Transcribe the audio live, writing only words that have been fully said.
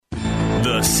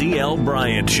The C.L.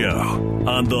 Bryant Show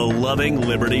on the Loving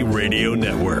Liberty Radio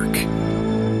Network.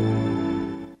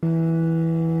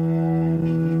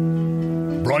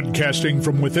 Broadcasting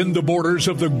from within the borders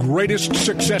of the greatest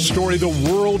success story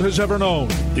the world has ever known,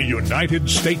 the United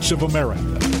States of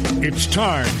America. It's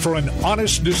time for an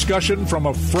honest discussion from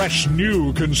a fresh,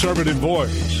 new conservative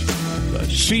voice. The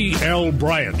C.L.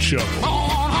 Bryant Show.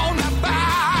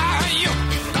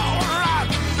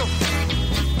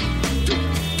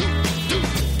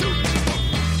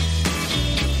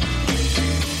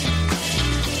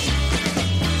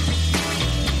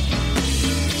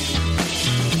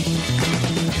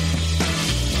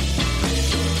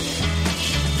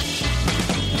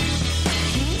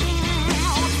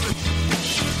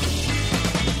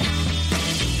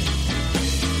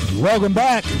 Welcome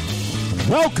back.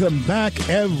 Welcome back,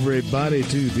 everybody,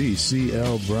 to the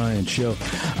C.L. Bryant Show.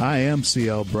 I am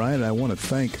C.L. Bryant. I want to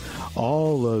thank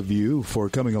all of you for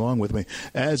coming along with me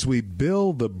as we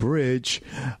build the bridge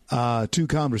to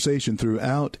conversation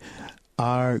throughout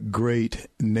our great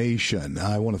nation.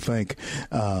 I want to thank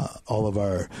all of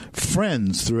our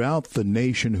friends throughout the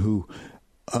nation who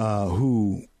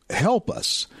help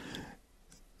us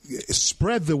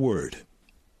spread the word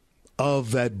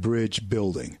of that bridge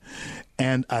building.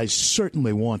 And I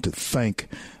certainly want to thank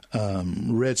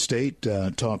Red State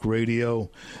Talk Radio,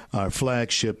 our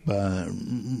flagship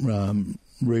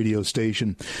radio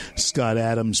station, Scott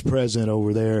Adams, president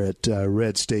over there at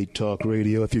Red State Talk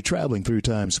Radio. If you're traveling through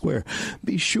Times Square,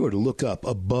 be sure to look up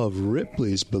above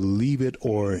Ripley's Believe It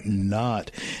or Not.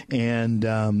 And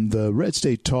the Red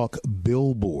State Talk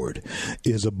billboard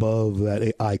is above that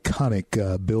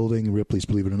iconic building, Ripley's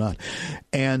Believe It or Not.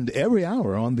 And every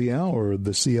hour on the hour,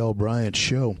 the C.L. Bryant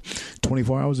Show,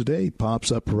 24 hours a day,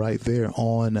 pops up right there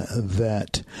on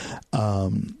that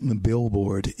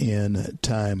billboard in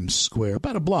Times Square,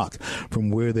 about a block from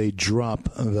where they drop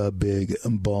the big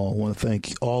ball. I want to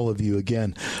thank all of you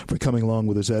again for coming along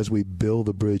with us as we build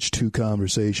the bridge to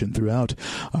conversation throughout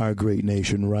our great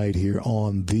nation right here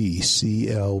on the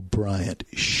C.L. Bryant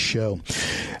Show.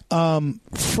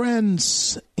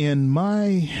 Friends, in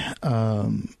my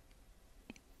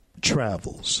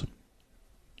travels,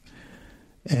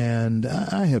 and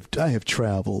I have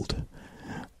traveled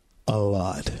a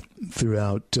lot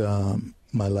throughout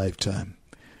my lifetime.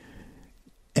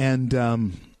 And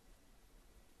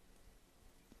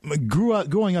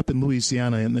growing up in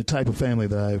Louisiana and the type of family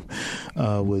that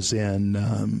I was in,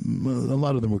 a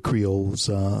lot of them were Creoles.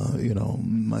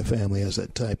 My family has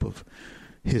that type of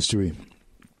history.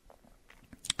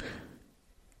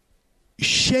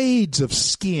 Shades of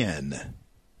skin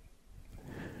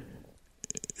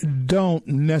don't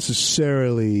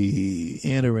necessarily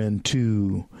enter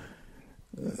into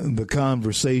the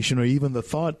conversation or even the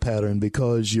thought pattern,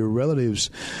 because your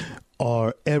relatives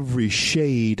are every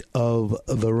shade of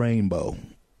the rainbow,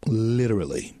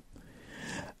 literally.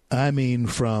 I mean,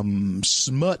 from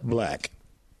smut black,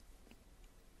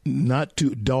 not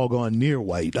too doggone near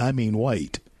white, I mean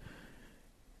white.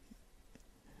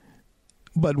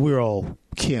 But we're all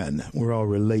kin, we're all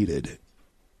related.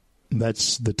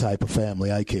 That's the type of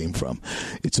family I came from.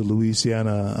 It's a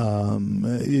Louisiana.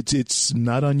 It's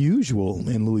not unusual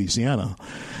in Louisiana.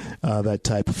 That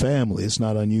type of family. It's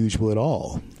not unusual at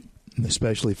all,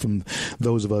 especially from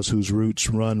those of us whose roots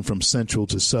run from central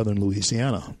to southern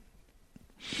Louisiana,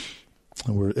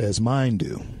 as mine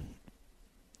do.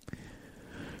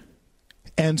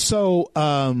 And so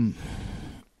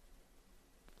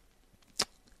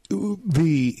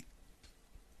the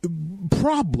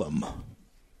problem.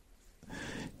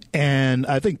 And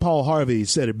I think Paul Harvey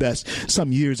said it best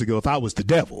some years ago, if I was the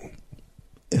devil,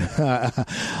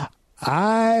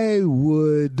 I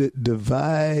would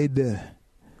divide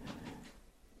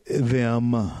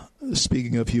them,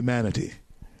 speaking of humanity,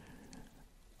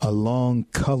 along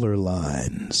color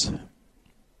lines.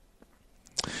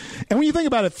 And when you think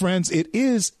about it, friends, it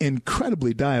is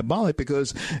incredibly diabolical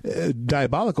because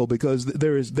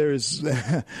there is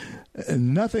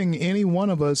nothing any one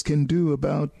of us can do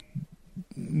about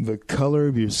the color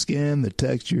of your skin, the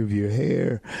texture of your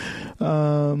hair.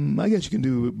 I guess you can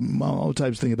do all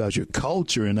types of things about your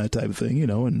culture and that type of thing,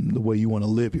 and the way you want to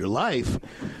live your life.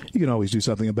 You can always do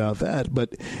something about that.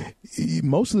 But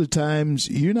most of the times,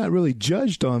 you're not really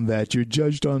judged on that. You're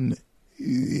judged on,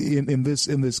 in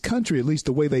this country, at least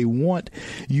the way they want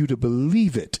you to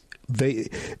believe it.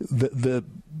 The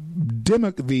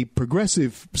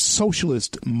progressive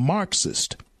socialist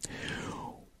Marxist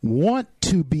want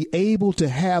to be able to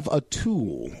have a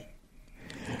tool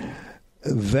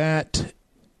that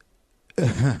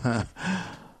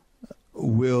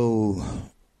will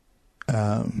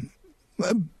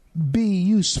be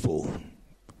useful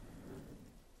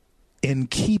in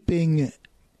keeping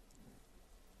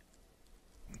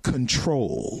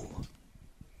control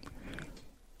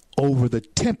over the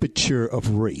temperature of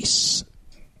race.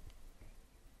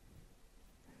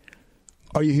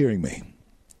 Are you hearing me?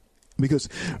 Because,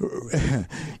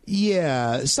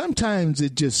 yeah, sometimes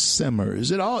it just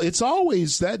simmers. It's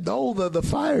always that, though, the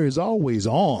fire is always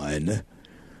on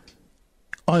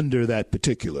under that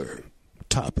particular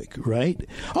topic, right?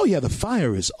 Oh, yeah, the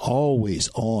fire is always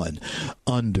on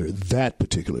under that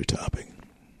particular topic.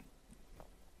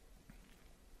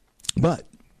 But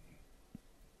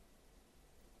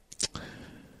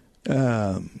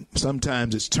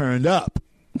sometimes it's turned up.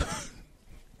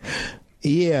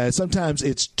 Yeah, sometimes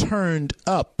it's turned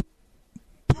up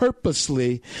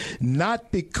purposely,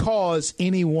 not because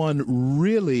anyone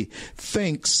really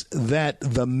thinks that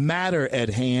the matter at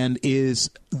hand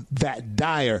is that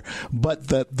dire, but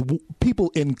the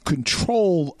people in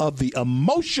control of the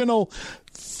emotional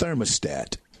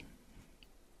thermostat,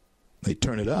 they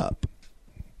turn it up.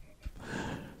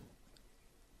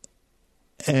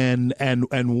 And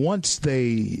once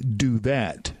they do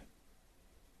that,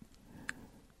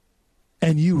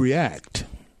 and you react,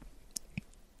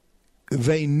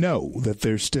 they know that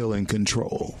they're still in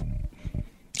control,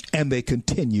 and they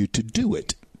continue to do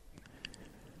it.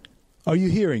 Are you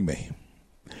hearing me?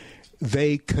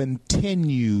 They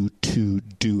continue to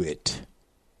do it.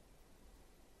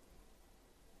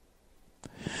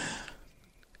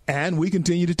 And we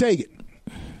continue to take it.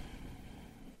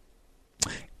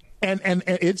 And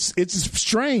it's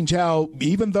strange how,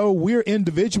 even though we're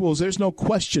individuals, there's no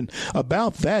question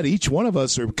about that. Each one of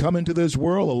us are coming to this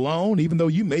world alone, even though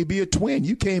you may be a twin.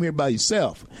 You came here by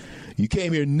yourself. You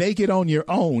came here naked on your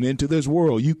own into this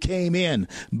world. You came in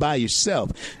by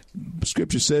yourself.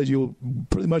 Scripture says you'll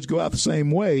pretty much go out the same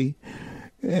way.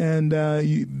 And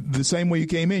the same way you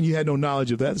came in, you had no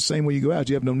knowledge of that. The same way you go out,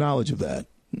 you have no knowledge of that.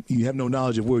 You have no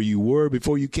knowledge of where you were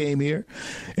before you came here,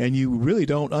 and you really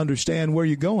don't understand where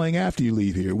you're going after you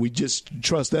leave here. We just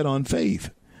trust that on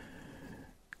faith.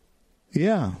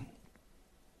 Yeah.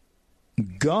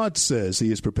 God says he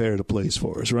has prepared a place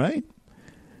for us, right?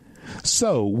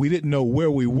 So we didn't know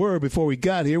where we were before we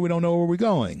got here. We don't know where we're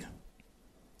going,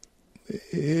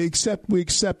 except we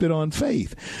accept it on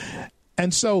faith.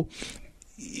 And so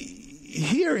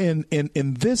here in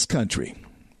this country,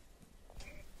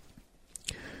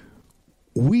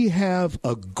 we have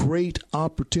a great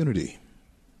opportunity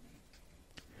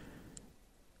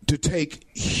to take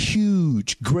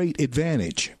great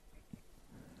advantage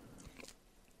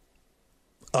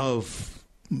of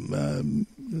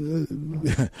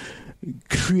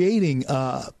creating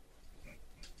an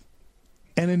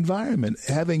environment,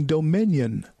 having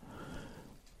dominion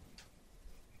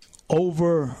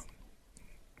over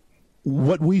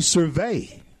what we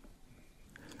survey.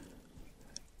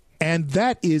 And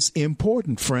that is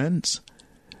important, friends.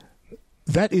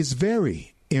 That is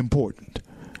very important.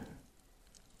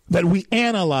 That we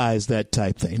analyze that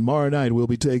type thing. Tomorrow night, we'll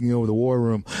be taking over the War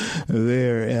Room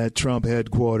there at Trump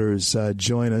headquarters.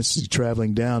 Join us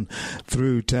traveling down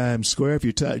through Times Square. If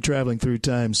you're traveling through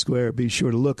Times Square, be sure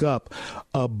to look up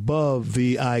above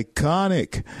the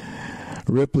iconic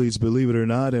Ripley's Believe It or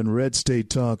Not, and Red State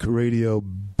Talk Radio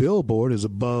billboard is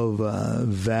above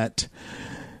that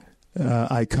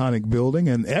iconic building,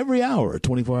 and every hour,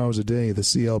 24 hours a day, the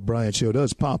C.L. Bryant Show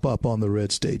does pop up on the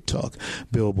Red State Talk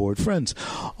billboard. Friends,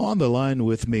 on the line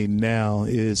with me now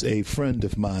is a friend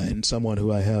of mine, someone who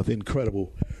I have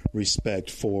incredible respect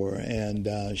for,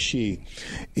 and she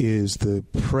is the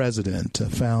president,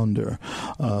 founder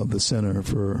of the Center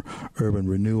for Urban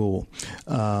Renewal,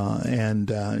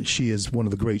 and she is one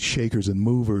of the great shakers and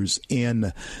movers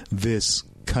in this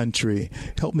country.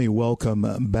 Help me welcome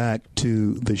back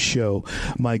to the show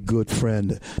my good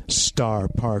friend Star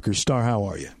Parker. Star, how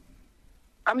are you?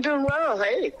 I'm doing well.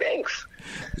 Hey, thanks.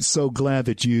 So glad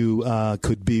that you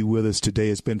could be with us today.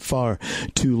 It's been far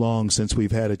too long since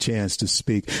we've had a chance to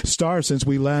speak. Star, since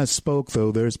we last spoke,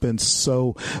 though, there's been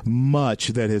so much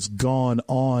that has gone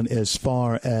on as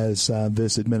far as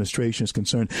this administration is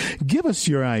concerned. Give us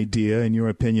your idea and your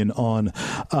opinion on,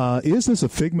 is this a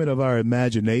figment of our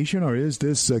imagination, or is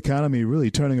this economy really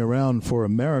turning around for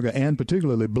America and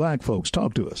particularly black folks?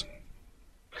 Talk to us.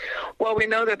 Well, we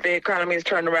know that the economy is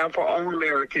turned around for all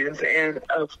Americans, and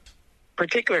of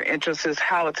particular interest is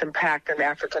how it's impacting the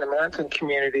African-American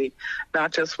community,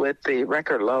 not just with the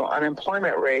record low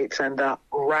unemployment rates and the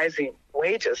rising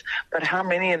wages, but how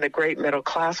many in the great middle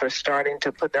class are starting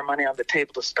to put their money on the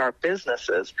table to start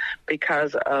businesses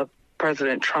because of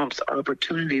President Trump's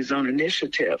Opportunity Zone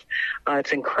initiative.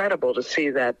 It's incredible to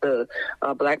see that the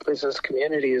Black business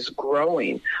community is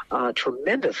growing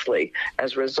tremendously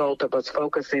as a result of us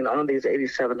focusing on these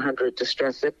 8,700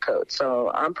 distressed zip codes. So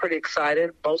I'm pretty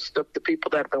excited. Most of the people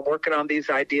that have been working on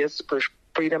these ideas to push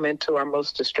freedom into our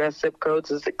most distressed zip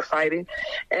codes is exciting,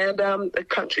 and the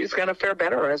country's going to fare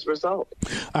better as a result.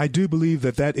 I do believe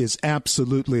that is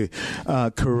absolutely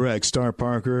correct. Star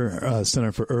Parker,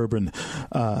 Center for Urban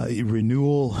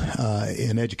Renewal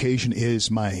in Education, is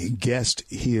my guest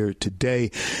here today.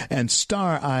 And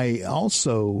Star, I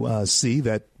also see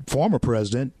that former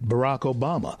President Barack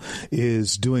Obama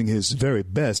is doing his very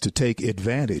best to take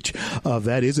advantage of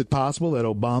that. Is it possible that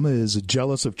Obama is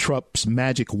jealous of Trump's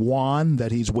magic wand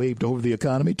that he's waved over the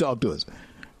economy? Talk to us.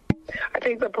 I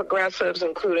think the progressives,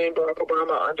 including Barack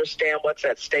Obama, understand what's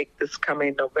at stake this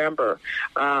coming November.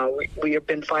 We have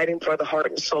been fighting for the heart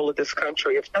and soul of this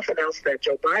country. If nothing else, that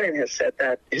Joe Biden has said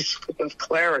that is with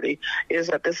clarity, is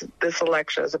that this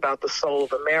election is about the soul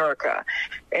of America.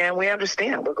 And we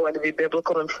understand we're going to be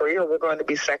biblical and free, or we're going to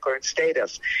be secular and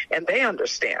statist. And they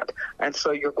understand. And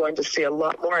so you're going to see a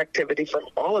lot more activity from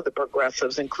all of the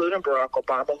progressives, including Barack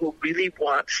Obama, who really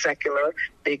want secular,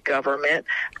 big government,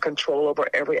 control over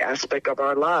every aspect of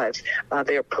our lives.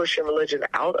 They are pushing religion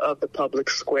out of the public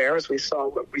square, as we saw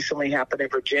what recently happened in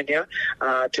Virginia,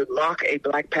 to mock a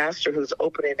black pastor who's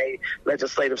opening a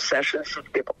legislative session. So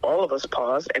give all of us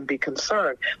pause and be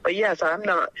concerned. But yes, I'm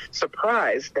not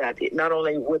surprised that not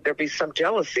only would there be some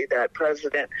jealousy that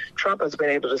President Trump has been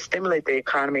able to stimulate the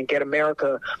economy and get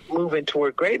America moving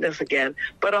toward greatness again,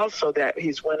 but also that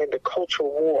he's winning the cultural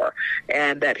war,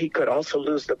 and that he could also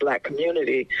lose the black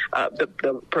community.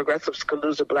 The progressives could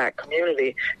lose the black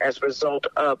community as a result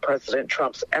of President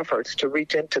Trump's efforts to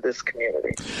reach into this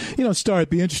community. You know, Star, it'd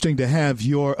be interesting to have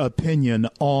your opinion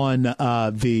on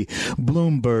the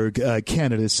Bloomberg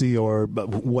candidacy, or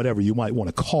whatever you might want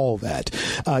to call that.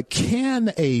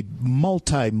 Can a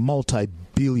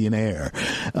multi-billionaire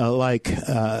like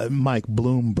Mike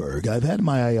Bloomberg, I've had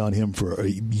my eye on him for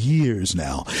years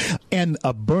now, and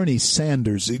Bernie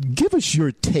Sanders, give us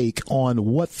your take on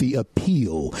what the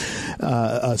appeal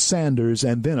Sanders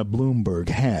and then a Bloomberg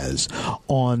has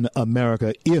on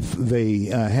America, if they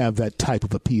have that type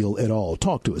of appeal at all.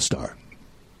 Talk to us, Star.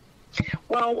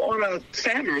 Well, on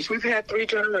Sanders, we've had 3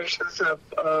 generations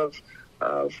of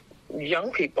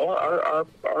young people, our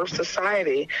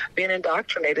society, being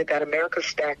indoctrinated that America's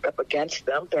stacked up against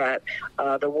them, that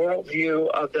the worldview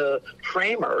of the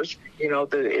framers,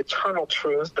 the eternal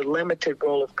truth, the limited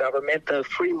role of government, the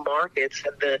free markets,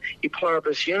 and the e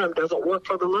pluribus unum doesn't work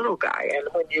for the little guy. And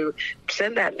when you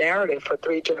send that narrative for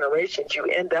 3 generations, you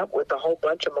end up with a whole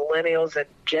bunch of millennials and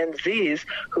Gen Zs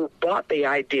who bought the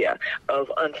idea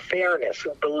of unfairness,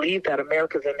 who believe that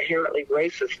America is inherently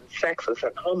racist and sexist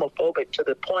and homophobic to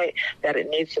the point that it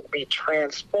needs to be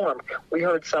transformed. We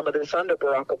heard some of this under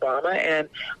Barack Obama, and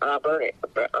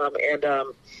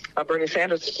Bernie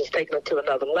Sanders has just taken it to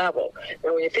another level.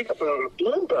 And when you think about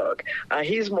Bloomberg,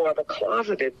 he's more of a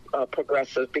closeted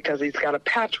progressive because he's got a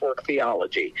patchwork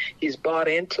theology. He's bought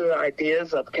into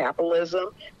ideas of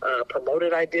capitalism,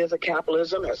 promoted ideas of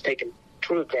capitalism, has taken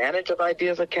true advantage of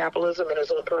ideas of capitalism in his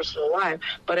own personal life,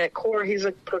 but at core, he's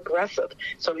a progressive.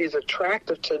 So he's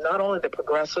attractive to not only the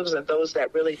progressives and those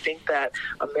that really think that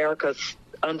America's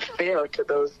unfair to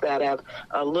those that have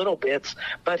little bits,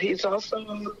 but he's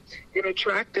also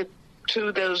attracted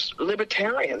to those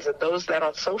libertarians and those that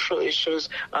on social issues,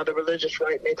 the religious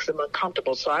right makes them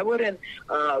uncomfortable. So I wouldn't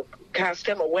cast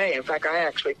him away. In fact, I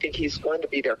actually think he's going to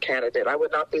be their candidate. I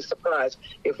would not be surprised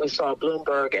if we saw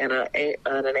Bloomberg and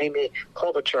an Amy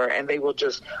Klobuchar, and they will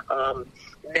just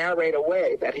narrate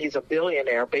away that he's a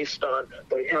billionaire based on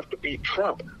they have to beat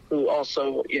Trump, who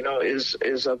also, is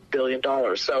 $1 billion.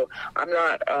 So I'm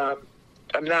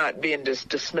not being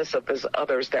dismissive as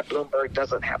others that Bloomberg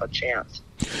doesn't have a chance.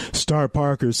 Star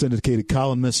Parker, syndicated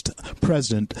columnist,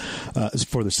 president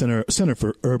for the Center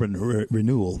for Urban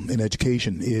Renewal in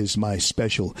Education, is my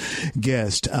special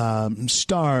guest.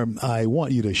 Star, I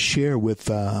want you to share with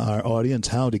our audience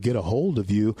how to get a hold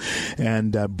of you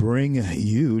and bring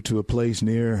you to a place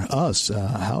near us.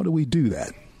 How do we do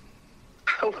that?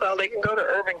 Well, they can go to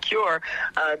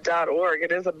urbancure.org.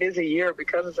 It is a busy year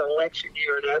because it's an election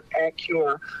year. And at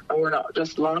Cure, we're not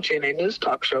just launching a news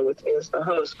talk show with me as the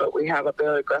host, but we have a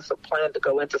very aggressive plan to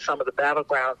go into some of the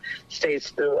battleground states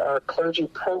through our clergy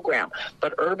program.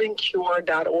 But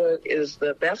urbancure.org is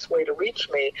the best way to reach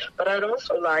me. But I'd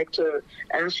also like to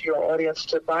ask your audience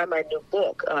to buy my new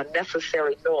book,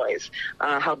 Necessary Noise,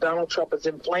 how Donald Trump has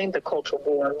inflamed the cultural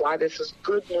war and why this is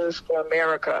good news for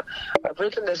America. I've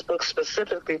written this book specifically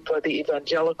specifically for the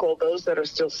evangelical, those that are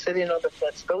still sitting on the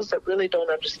fence, those that really don't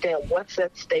understand what's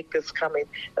at stake this coming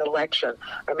election.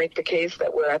 I make the case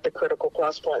that we're at the critical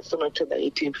cross point, similar to the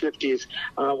 1850s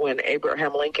when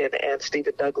Abraham Lincoln and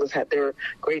Stephen Douglas had their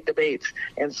great debates.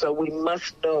 And so we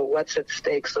must know what's at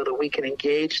stake so that we can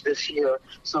engage this year,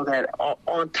 so that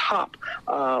on top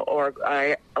or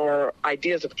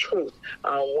ideas of truth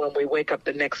when we wake up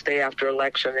the next day after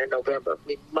election in November.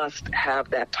 We must have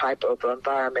that type of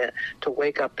environment to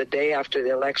wake up the day after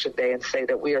the election day and say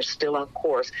that we are still on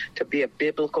course to be a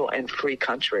biblical and free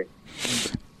country.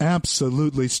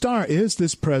 Absolutely. Star, has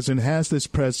this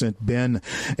president been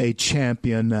a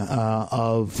champion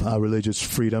of religious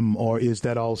freedom, or is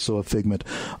that also a figment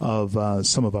of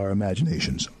some of our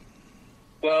imaginations?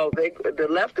 Well, the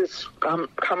left is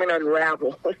coming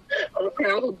unraveled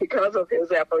because of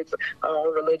his efforts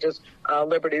on religious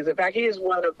liberties. In fact, he is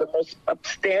one of the most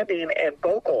upstanding and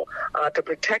vocal to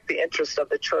protect the interests of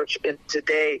the church in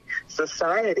today's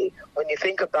society. When you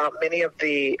think about many of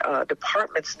the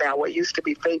departments now, what used to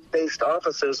be faith-based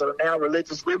offices are now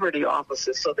religious liberty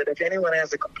offices, so that if anyone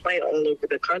has a complaint all over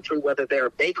the country, whether they're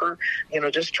a baker,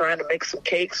 just trying to make some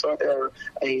cakes, or they're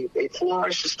a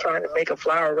florist just trying to make a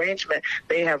flower arrangement,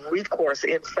 they have recourse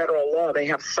in federal law. They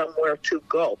have somewhere to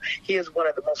go. He is one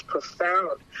of the most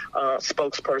profound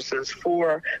spokespersons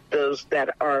for those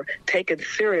that are taking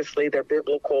seriously their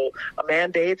biblical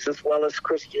mandates as well as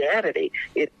Christianity.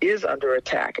 It is under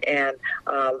attack. And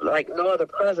like no other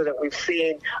president, we've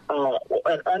seen a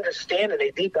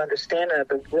deep understanding of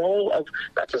the role of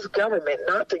not just government,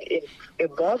 not to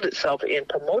involve itself in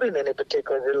promoting any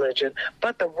particular religion,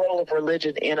 but the role of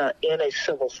religion in a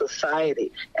civil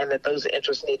society, and that those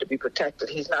interests need to be protected.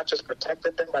 He's not just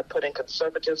protected them by putting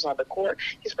conservatives on the court.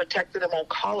 He's protected them on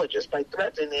colleges by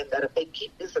threatening that if they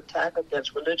keep this attack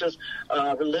against religious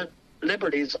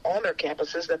liberties on their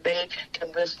campuses, that they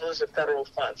can risk losing federal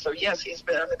funds. So yes,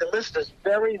 the list is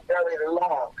very, very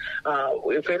long.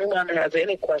 If anyone has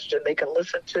any question, they can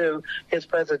listen to his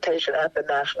presentation at the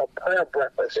National Prayer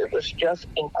Breakfast. It was just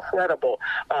incredible,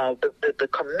 the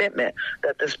commitment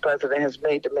that this president has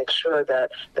made to make sure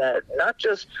that not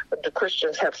just the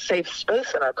Christians have safe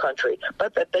space in our country,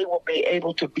 but that they will be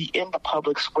able to be in the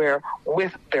public square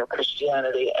with their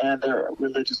Christianity and their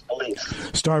religious beliefs.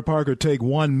 Star Parker, take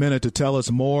 1 minute to tell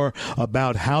us more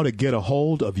about how to get a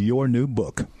hold of your new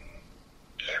book.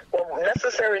 Well,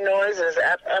 Necessary Noise is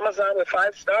at Amazon with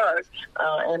 5 stars,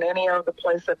 and any other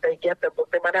place that they get their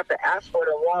book. They might have to ask for it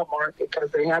in Walmart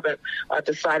because they haven't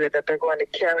decided that they're going to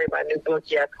carry my new book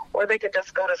yet, or they can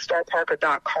just go to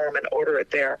starparker.com and order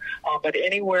it there. But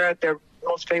anywhere their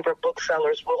most favorite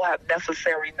booksellers will have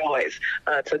Necessary Noise.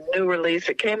 It's a new release.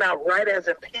 It came out right as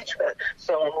Impeachment,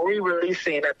 so I'm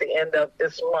re-releasing at the end of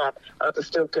this month to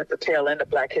still get the tail end of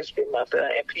Black History Month.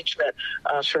 Impeachment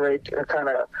charade kind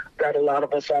of got a lot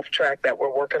of us off track that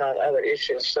we're working on other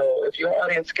issues. So if your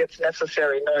audience gets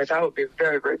Necessary Noise, I would be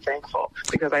very, very thankful,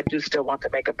 because I do still want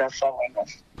to make a bestseller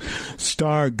list.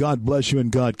 Star, God bless you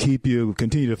and God keep you.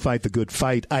 Continue to fight the good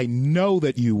fight. I know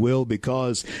that you will,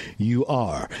 because you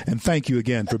are. And thank you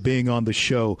again for being on the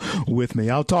show with me.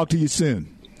 I'll talk to you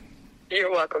soon. You're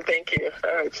welcome. Thank you.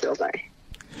 All right, so bye.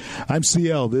 I'm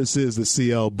CL. This is the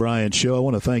CL Bryant Show. I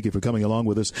want to thank you for coming along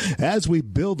with us as we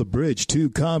build the bridge to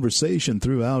conversation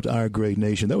throughout our great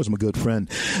nation. That was my good friend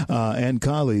and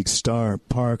colleague, Star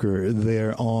Parker,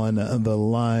 there on the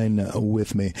line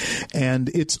with me. And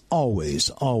it's always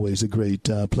a great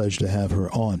pleasure to have her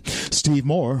on. Steve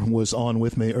Moore was on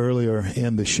with me earlier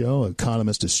in the show,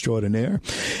 economist extraordinaire.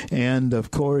 And,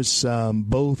 of course,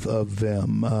 both of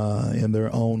them, in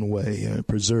their own way,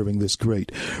 preserving this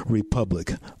great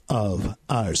republic of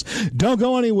ours. Don't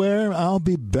go anywhere. I'll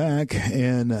be back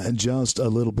in just a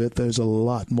little bit. There's a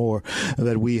lot more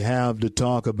that we have to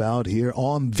talk about here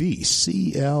on the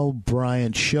CL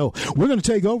Bryant Show. We're going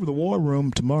to take over the War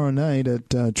Room tomorrow night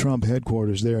at Trump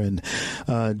headquarters there in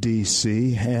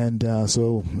D.C. And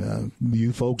so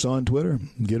you folks on Twitter,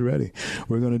 get ready.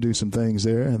 We're going to do some things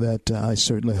there that I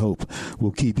certainly hope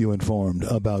will keep you informed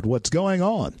about what's going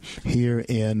on here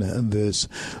in this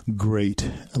great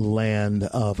land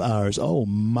of ours. Oh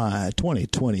my,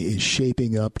 2020 is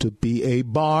shaping up to be a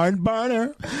barn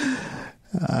burner.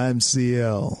 I'm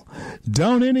CL.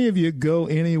 Don't any of you go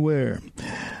anywhere.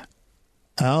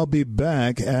 I'll be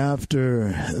back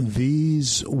after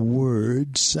these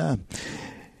words,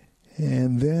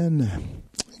 and then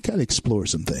kind of explore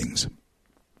some things.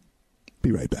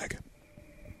 Be right back.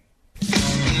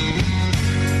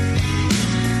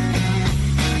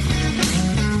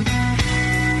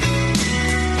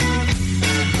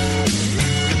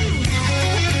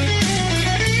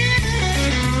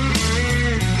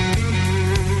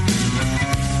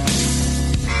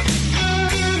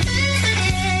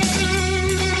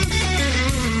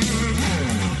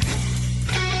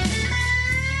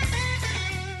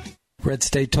 Red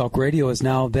State Talk Radio is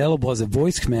now available as a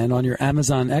voice command on your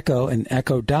Amazon Echo and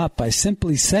Echo Dot by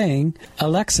simply saying,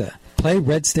 Alexa, play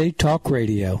Red State Talk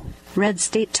Radio. Red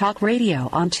State Talk Radio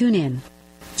on TuneIn.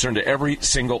 Concern to every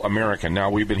single American. Now,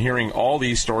 we've been hearing all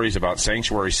these stories about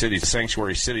sanctuary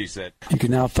cities that... You can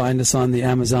now find us on the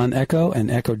Amazon Echo and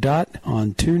Echo Dot,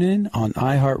 on TuneIn, on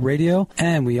iHeartRadio,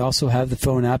 and we also have the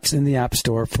phone apps in the App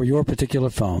Store for your particular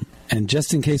phone. And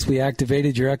just in case we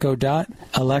activated your Echo Dot,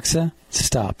 Alexa,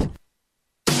 stop.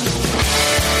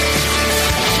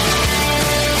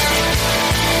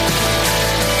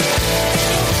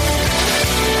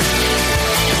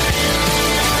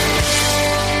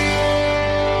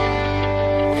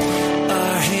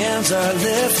 Are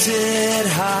lifted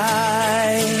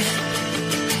high.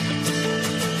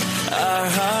 Our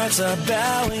hearts are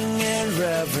bowing in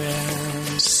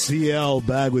reverence. CL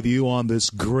back with you on this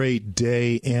great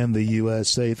day in the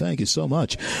USA. Thank you so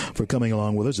much for coming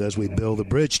along with us as we build a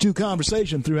bridge to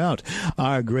conversation throughout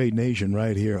our great nation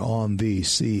right here on the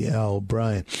CL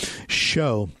Bryant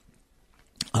Show.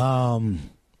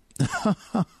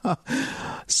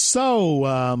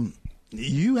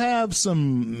 You have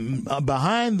some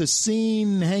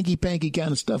behind-the-scene, hanky-panky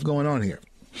kind of stuff going on here.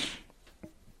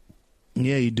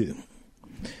 Yeah, you do.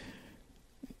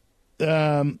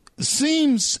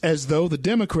 Seems as though the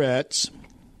Democrats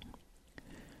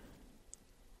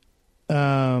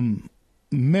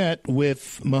met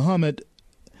with Mohammad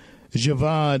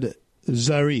Javad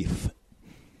Zarif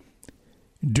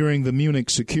during the Munich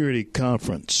Security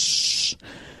Conference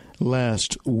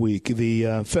last week.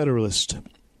 The Federalist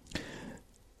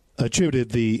attributed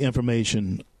the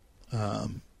information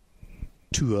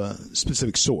to a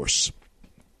specific source.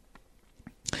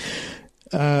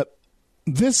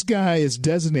 This guy is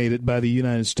designated by the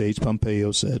United States,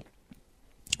 Pompeo said,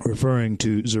 referring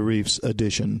to Zarif's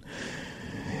addition.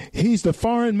 He's the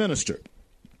foreign minister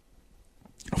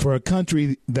for a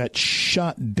country that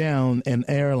shot down an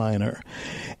airliner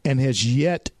and has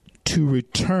yet to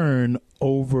turn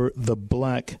over the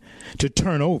black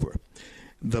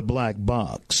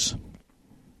box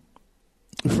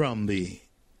from the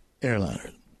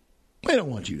airliner. They don't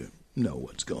want you to know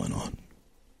what's going on.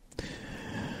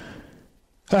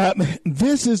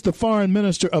 This is the foreign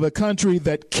minister of a country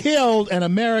that killed an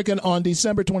American on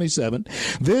December 27.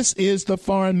 This is the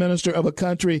foreign minister of a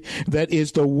country that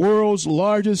is the world's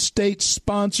largest state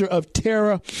sponsor of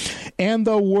terror and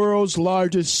the world's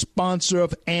largest sponsor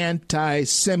of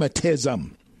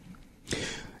anti-Semitism.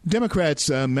 Democrats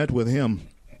met with him.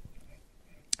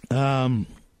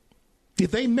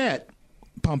 If they met,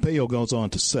 Pompeo goes on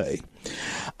to say,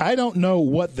 I don't know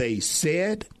what they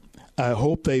said. I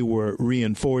hope they were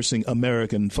reinforcing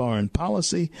American foreign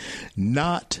policy,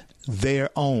 not their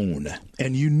own.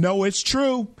 And you know it's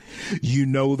true. You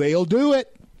know they'll do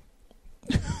it.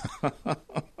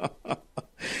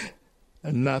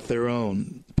 Not their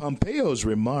own. Pompeo's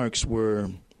remarks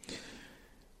were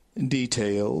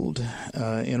detailed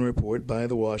in a report by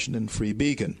the Washington Free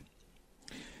Beacon.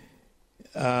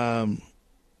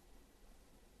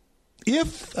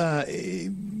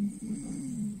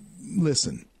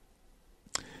 Listen,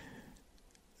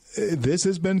 this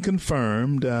has been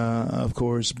confirmed, of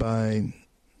course, by,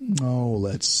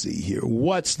 let's see here.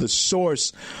 What's the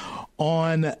source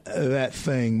on that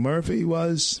thing? Murphy,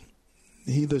 was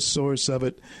he the source of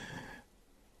it?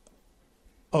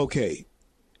 Okay.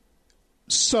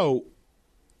 So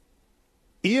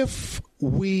if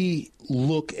we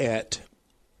look at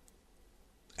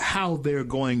how they're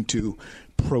going to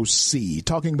proceed,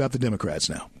 talking about the Democrats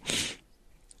now,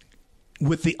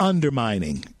 with the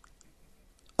undermining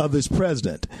of this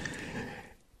president,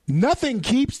 nothing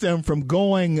keeps them from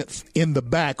going in the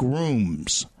back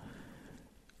rooms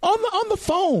on the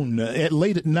phone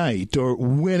late at night or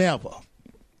whenever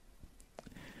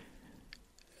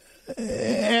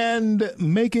and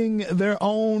making their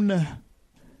own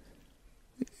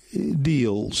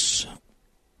deals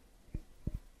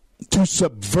to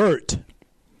subvert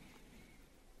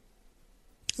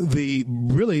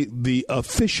the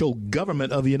official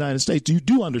government of the United States. You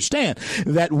do understand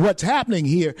that what's happening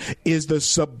here is the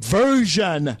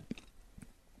subversion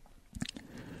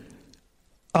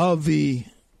of the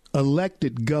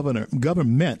elected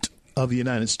government of the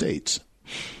United States.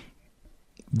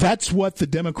 That's what the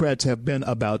Democrats have been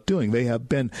about doing. They have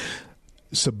been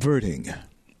subverting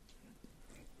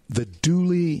the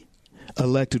duly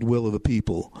elected will of the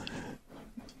people.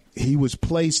 He was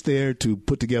placed there to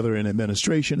put together an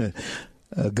administration,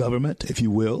 a government, if you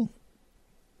will,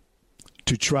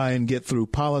 to try and get through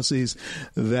policies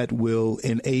that will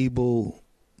enable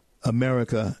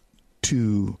America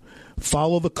to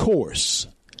follow the course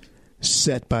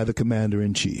set by the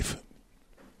commander-in-chief.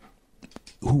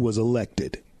 who was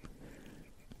elected.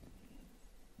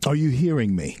 Are you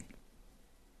hearing me?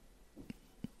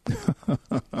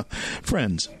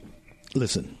 Friends,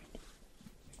 listen.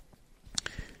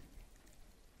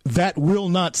 That will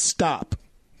not stop.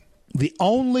 The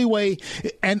only way,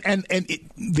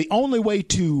 the only way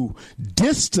to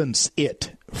distance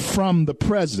it from the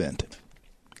president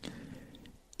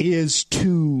is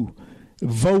to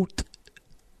vote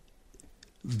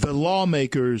the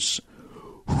lawmakers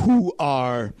who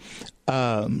are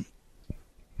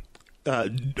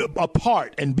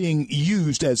apart and being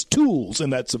used as tools in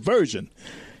that subversion.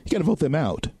 You got to vote them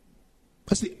out.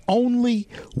 That's the only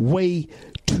way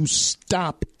to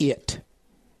stop it.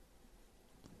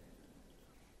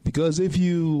 Because if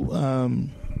you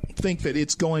think that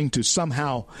it's going to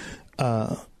somehow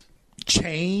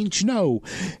change, no.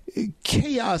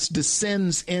 Chaos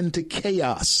descends into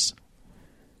chaos.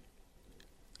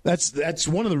 That's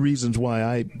one of the reasons why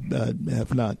I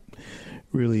have not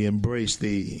really embraced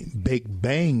the Big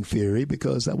Bang Theory,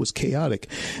 because that was chaotic.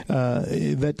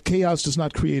 That chaos does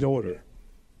not create order.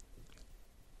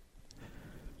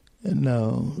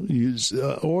 No,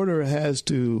 order has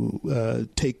to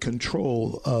take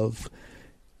control of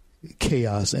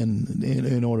chaos, and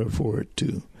in order for it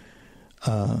to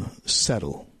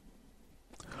settle,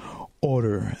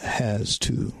 order has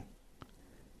to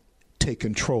take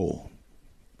control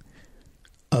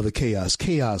of the chaos.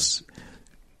 Chaos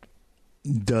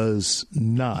does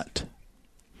not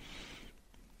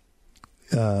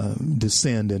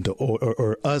descend into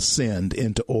or ascend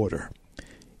into order.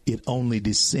 It only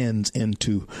descends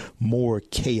into more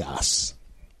chaos.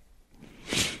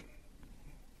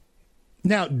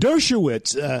 Now,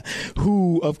 Dershowitz,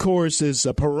 who, of course, is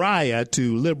a pariah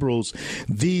to liberals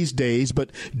these days,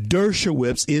 but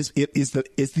Dershowitz is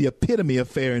the epitome of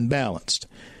fair and balanced.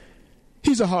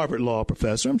 He's a Harvard law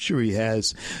professor. I'm sure he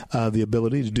has the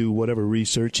ability to do whatever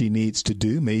research he needs to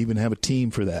do, may even have a team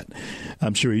for that.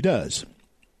 I'm sure he does.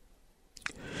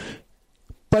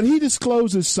 But he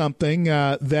discloses something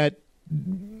that,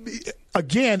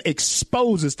 again,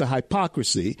 exposes the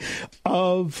hypocrisy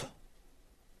of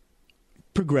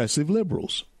progressive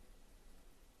liberals.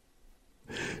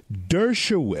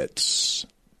 Dershowitz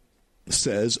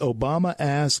says Obama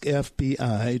asked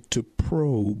FBI to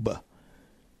probe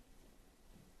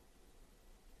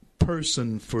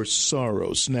person for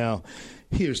Soros. Now,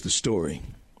 here's the story.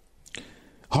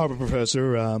 Harvard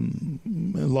professor,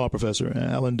 law professor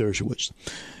Alan Dershowitz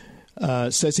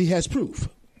says he has proof.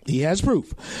 He has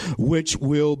proof, which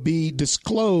will be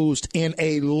disclosed in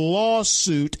a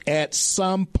lawsuit at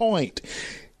some point.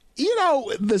 You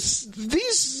know,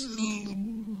 these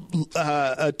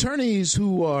attorneys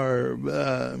who are,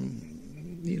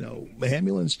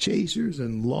 ambulance chasers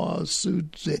and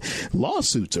lawsuits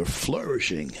are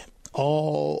flourishing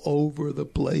all over the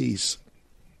place.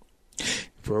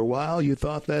 For a while, you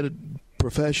thought that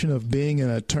profession of being an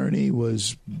attorney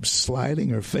was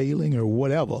sliding or failing or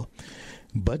whatever.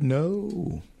 But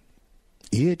no,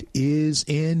 it is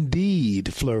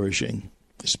indeed flourishing,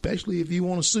 especially if you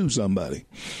want to sue somebody.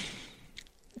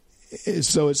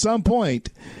 So at some point,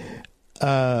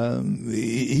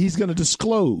 he's going to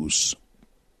disclose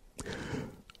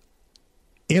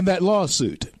in that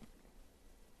lawsuit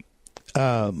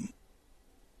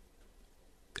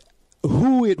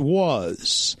who it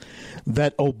was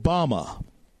that Obama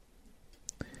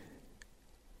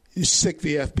sicked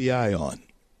the FBI on.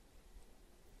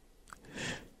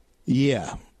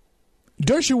 Yeah.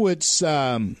 Dershowitz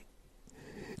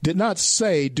did not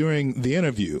say during the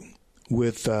interview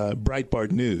with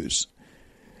Breitbart News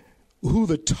who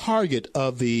the target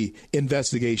of the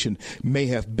investigation may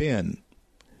have been,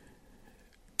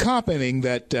 commenting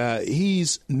that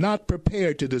he's not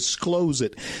prepared to disclose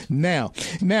it now.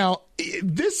 Now,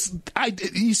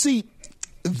 you see,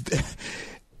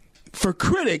 for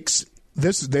critics,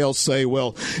 they'll say,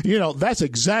 well, that's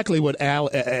exactly what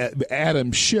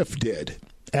Adam Schiff did.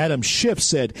 Adam Schiff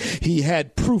said he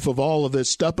had proof of all of this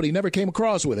stuff, but he never came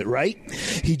across with it, right?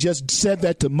 He just said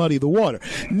that to muddy the water.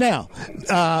 Now,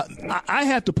 I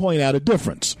have to point out a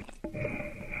difference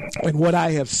in what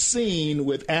I have seen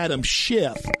with Adam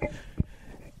Schiff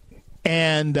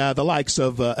and the likes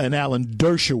of an Alan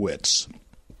Dershowitz.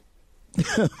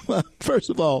 First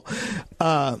of all,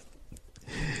 I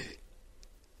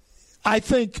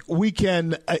think we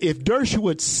can, if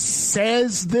Dershowitz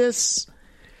says this,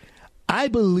 I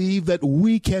believe that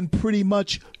we can pretty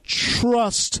much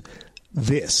trust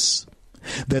this,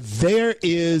 that there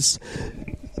is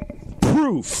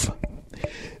proof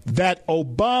that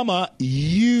Obama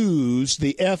used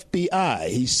the FBI.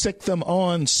 He sicked them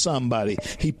on somebody.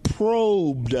 He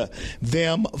probed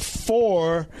them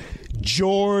for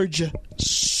George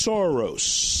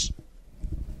Soros.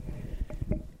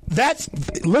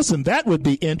 That would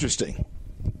be interesting,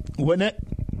 wouldn't it?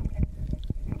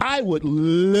 I would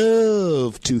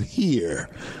love to hear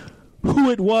who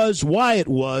it was, why it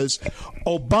was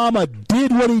Obama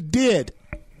did what he did.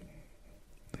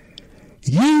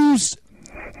 Used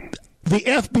the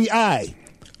FBI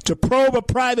to probe a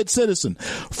private citizen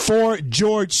for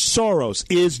George Soros.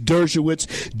 Is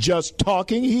Dershowitz just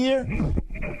talking here?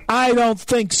 I don't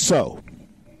think so.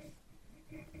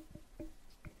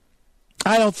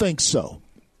 I don't think so.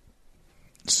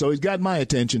 So he's got my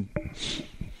attention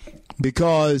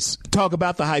because talk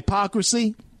about the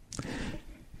hypocrisy.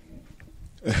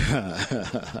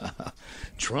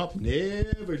 Trump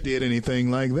never did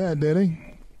anything like that, did he?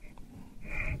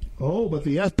 Oh, but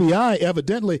the FBI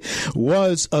evidently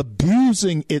was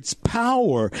abusing its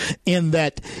power in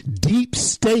that deep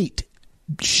state,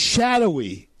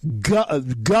 shadowy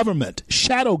government,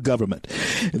 shadow government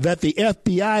that the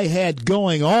FBI had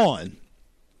going on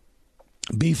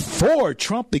before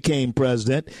Trump became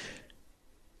president.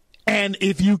 And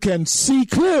if you can see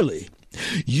clearly,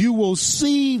 you will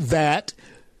see that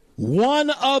one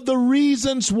of the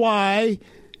reasons why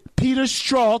Peter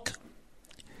Strzok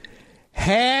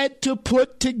had to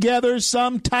put together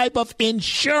some type of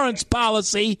insurance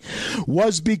policy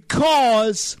was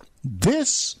because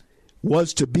this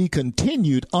was to be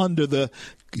continued under the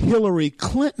Hillary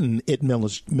Clinton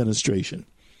administration.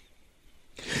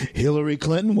 Hillary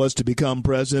Clinton was to become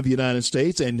president of the United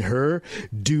States, and her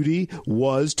duty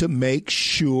was to make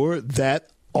sure that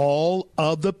all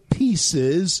of the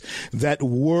pieces that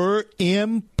were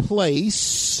in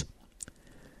place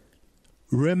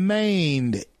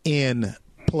remained in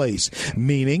place,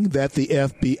 meaning that the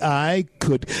FBI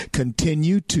could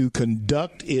continue to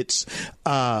conduct its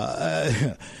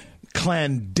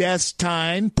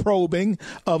clandestine probing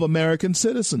of American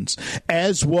citizens,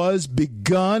 as was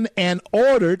begun and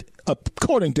ordered,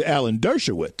 according to Alan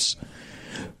Dershowitz,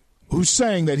 who's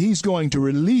saying that he's going to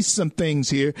release some things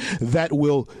here that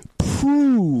will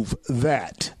prove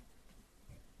that.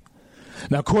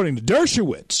 Now, according to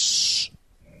Dershowitz,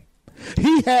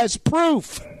 he has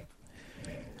proof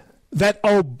that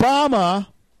Obama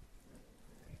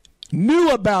knew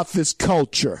about this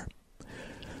culture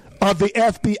of the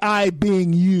FBI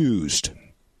being used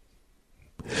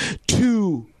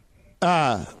to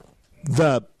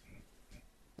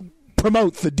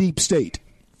promote the deep state.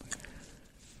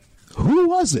 Who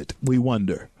was it, we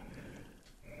wonder,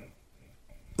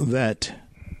 that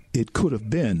it could have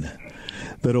been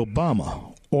that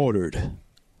Obama ordered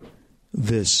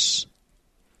this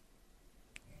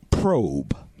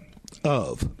probe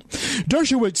of?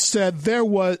 Dershowitz said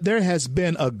there has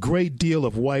been a great deal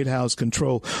of White House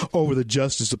control over the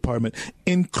Justice Department,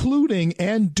 including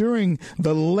and during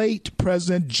the late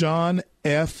President John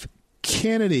F.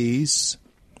 Kennedy's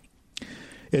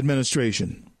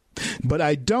administration. But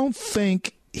I don't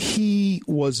think he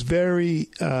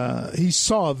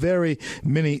saw very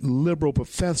many liberal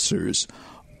professors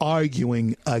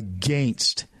arguing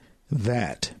against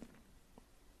that.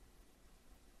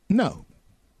 No,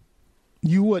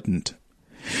 you wouldn't.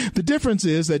 The difference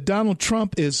is that Donald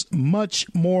Trump is much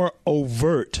more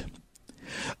overt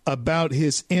about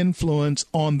his influence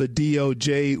on the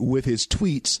DOJ with his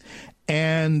tweets,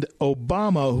 and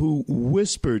Obama, who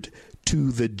whispered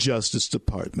to the Justice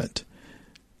Department.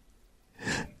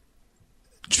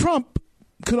 Trump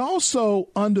could also,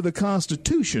 under the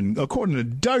Constitution, according to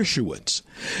Dershowitz,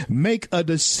 make a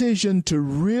decision to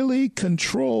really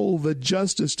control the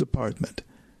Justice Department,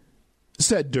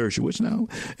 said Dershowitz now,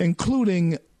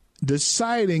 including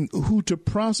deciding who to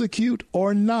prosecute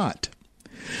or not,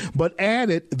 but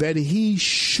added that he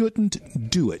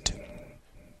shouldn't do it.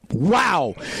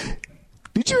 Wow.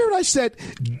 Did you hear what I said?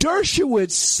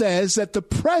 Dershowitz says that the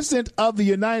President of the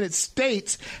United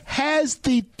States has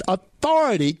the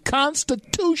authority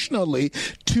constitutionally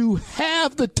to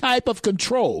have the type of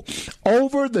control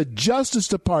over the Justice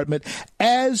Department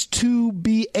as to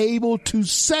be able to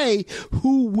say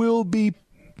who will be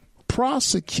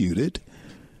prosecuted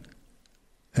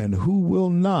and who will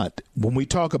not. When we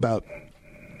talk about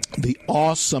the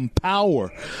awesome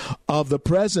power of the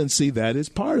presidency, that is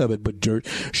part of it. But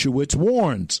Dershowitz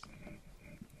warns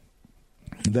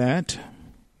that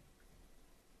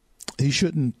he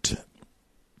shouldn't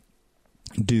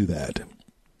do that.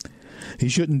 He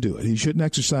shouldn't do it. He shouldn't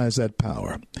exercise that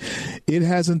power. It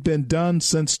hasn't been done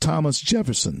since Thomas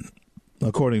Jefferson,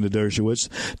 according to Dershowitz.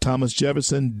 Thomas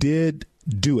Jefferson did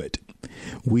do it.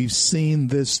 We've seen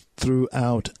this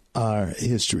throughout our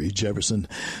history. Jefferson,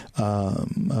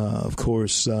 of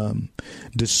course,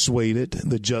 dissuaded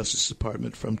the Justice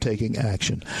Department from taking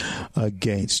action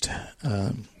against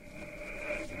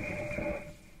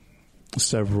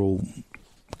several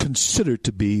considered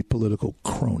to be political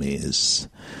cronies.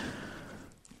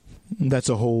 That's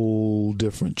a whole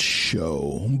different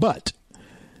show. But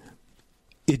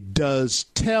it does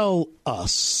tell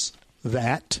us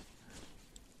that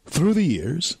through the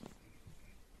years,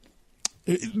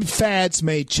 fads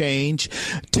may change,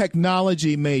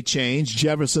 technology may change.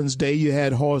 Jefferson's day, you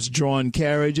had horse-drawn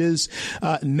carriages.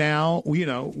 Now, we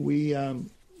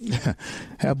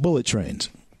have bullet trains.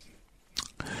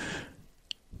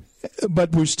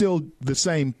 But we're still the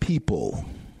same people.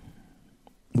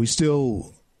 We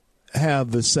still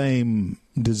have the same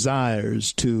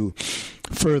desires to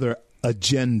further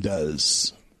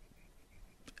agendas.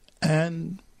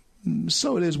 And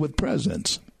so it is with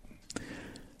presidents.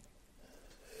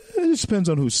 It just depends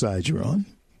on whose side you're on.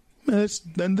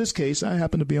 In this case, I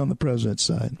happen to be on the president's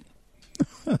side.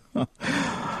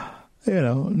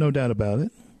 No doubt about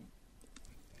it.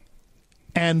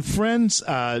 And friends,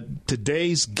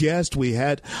 today's guest we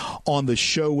had on the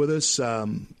show with us,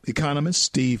 economist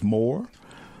Steve Moore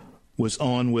was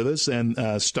on with us,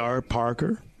 and Star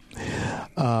Parker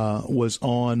was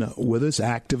on with us,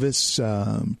 activist,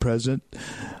 president,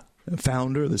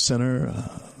 founder of the Center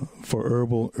for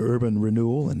Urban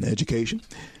Renewal and Education.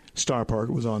 Star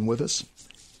Parker was on with us.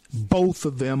 Both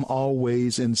of them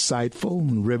always insightful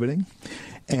and riveting,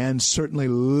 and certainly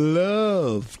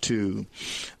love to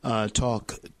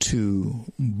talk to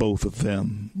both of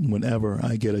them whenever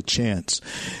I get a chance.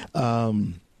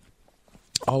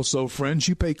 Also, friends,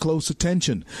 you pay close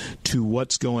attention to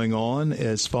what's going on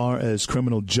as far as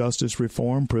criminal justice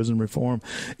reform, prison reform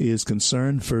is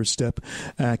concerned. First Step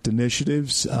Act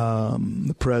initiatives.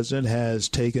 The president has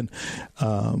taken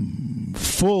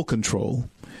full control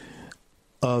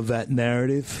of that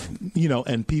narrative,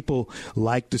 and people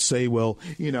like to say, well,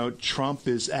 Trump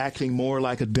is acting more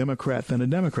like a Democrat than a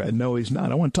Democrat. No, he's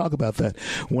not. I want to talk about that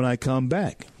when I come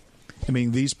back. I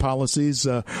mean, these policies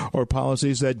are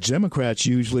policies that Democrats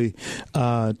usually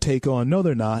take on. No,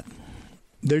 they're not.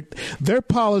 They're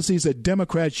policies that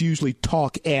Democrats usually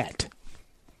talk at.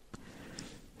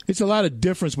 It's a lot of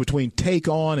difference between take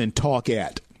on and talk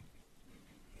at.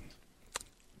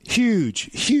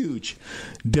 Huge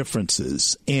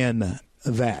differences in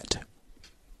that.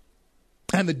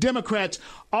 And the Democrats,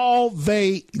 all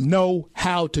they know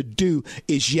how to do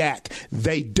is yak.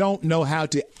 They don't know how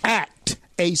to act.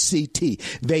 A-C-T.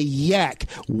 They yak.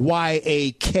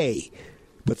 Y-A-K.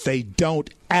 But they don't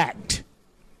act.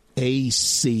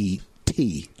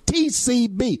 A-C-T.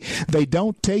 T-C-B. They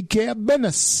don't take care of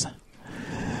business.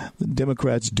 The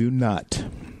Democrats do not.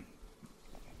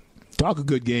 Talk a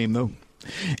good game, though.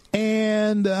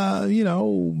 And,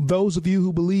 those of you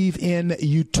who believe in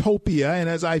utopia, and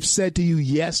as I've said to you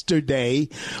yesterday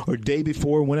or day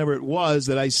before, whenever it was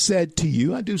that I said to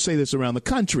you, I do say this around the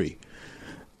country.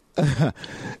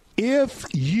 If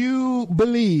you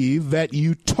believe that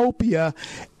utopia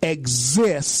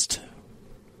exists,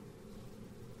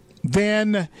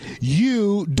 then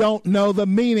you don't know the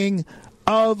meaning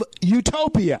of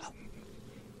utopia.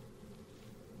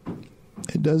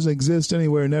 It doesn't exist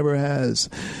anywhere, never has.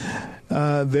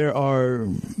 There are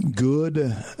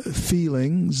good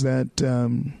feelings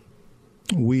that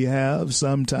we have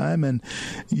sometime, and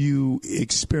you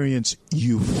experience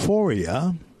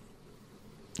euphoria.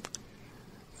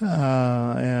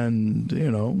 And,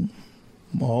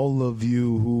 all of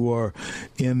you who are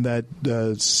in that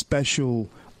special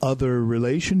other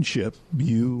relationship,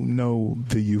 you know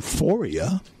the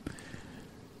euphoria.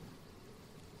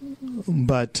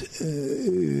 But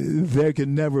there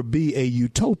can never be a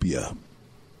utopia.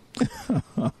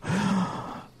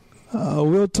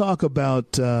 We'll talk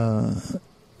about the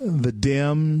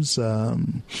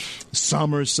Dems.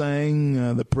 Some are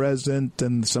saying the president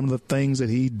and some of the things that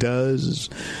he does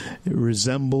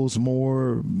resembles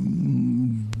more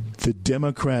the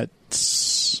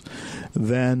Democrats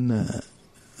than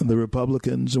the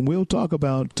Republicans. And we'll talk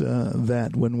about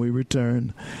that when we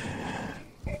return.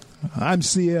 I'm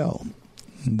CL.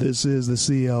 This is the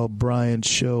CL Bryant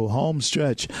Show. Home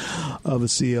stretch of the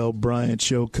CL Bryant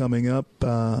Show coming up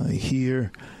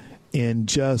here in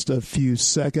just a few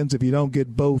seconds. If you don't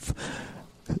get both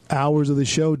hours of the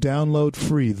show, download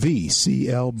free the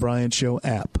CL Bryant Show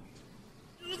app.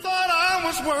 You thought I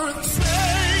was worth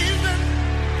saving,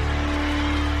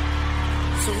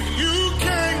 so you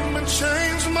came and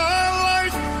changed my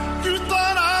life. You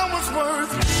thought I was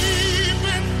worth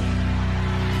keeping,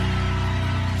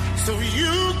 so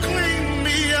you cleaned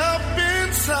me up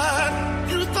inside.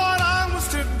 You thought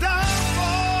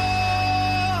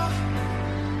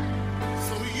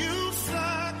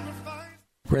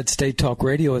Red State Talk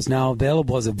Radio is now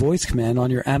available as a voice command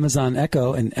on your Amazon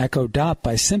Echo and Echo Dot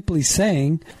by simply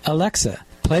saying, Alexa,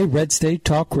 play Red State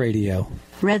Talk Radio.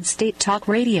 Red State Talk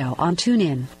Radio on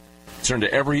TuneIn. Concern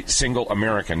to every single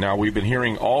American. Now, we've been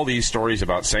hearing all these stories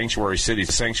about sanctuary cities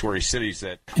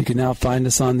that... You can now find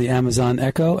us on the Amazon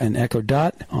Echo and Echo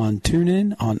Dot, on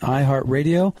TuneIn, on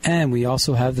iHeartRadio, and we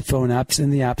also have the phone apps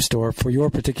in the App Store for your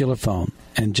particular phone.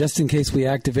 And just in case we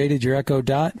activated your Echo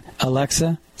Dot,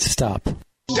 Alexa, stop.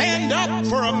 Stand up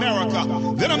for America.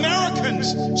 Then Americans,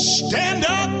 stand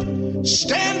up,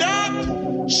 stand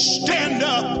up, stand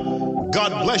up.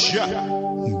 God bless you.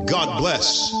 God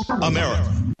bless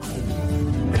America.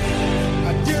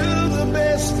 I do the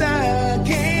best I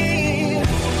can,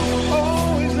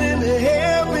 always lend a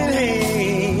helping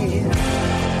hand,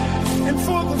 and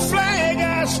for the flag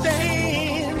I stand.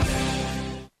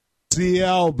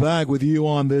 CL back with you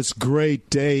on this great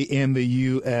day in the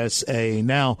USA.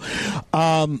 Now,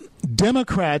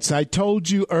 Democrats, I told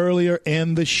you earlier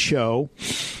in the show,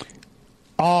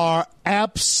 are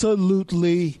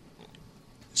absolutely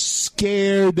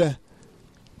scared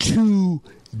to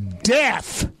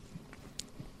death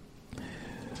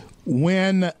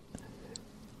when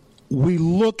we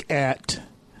look at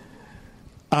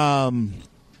the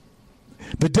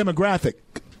demographic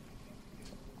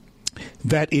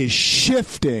that is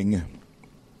shifting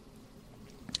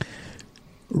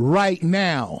right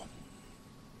now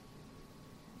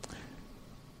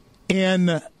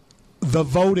in the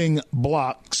voting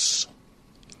blocks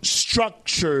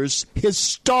structures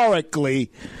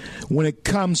historically when it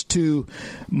comes to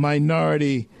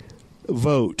minority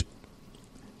vote.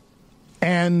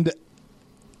 And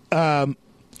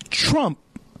Trump,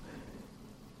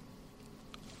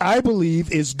 I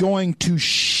believe, is going to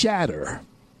shatter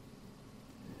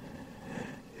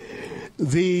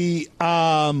the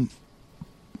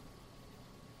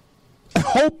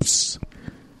hopes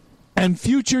and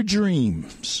future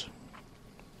dreams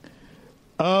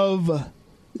of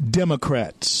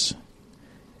Democrats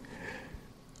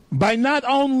by not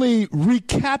only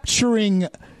recapturing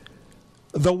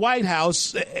the White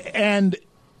House, and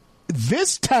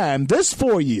this time, this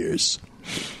 4 years,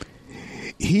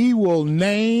 he will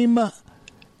name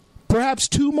perhaps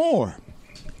 2 more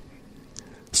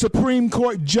Supreme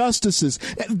Court justices.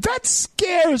 That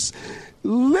scares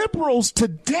liberals to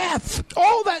death.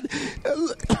 All that,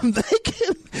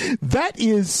 that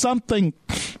is something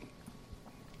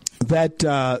that,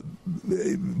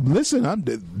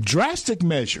 drastic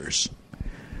measures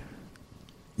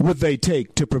would they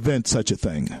take to prevent such a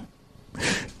thing.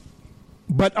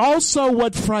 But also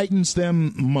what frightens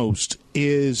them most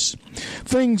is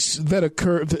things that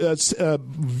occur,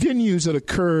 venues that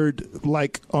occurred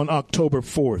like on October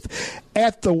 4th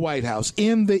at the White House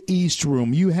in the East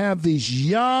Room. You have these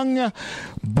young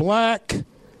black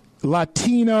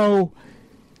Latino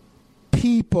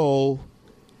people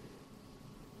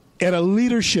at a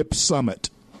leadership summit.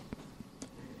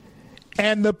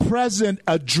 And the president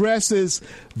addresses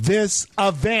this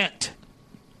event.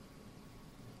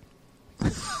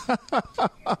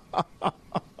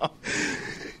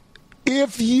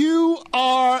 If you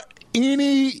are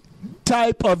any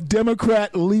type of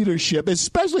Democrat leadership,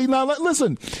 especially if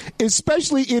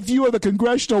you are the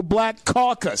Congressional Black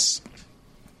Caucus,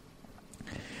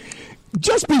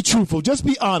 just be truthful, just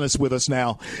be honest with us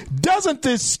now. Doesn't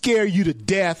this scare you to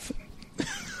death?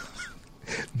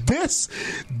 This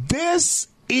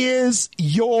is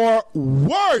your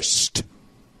worst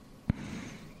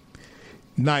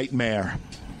nightmare.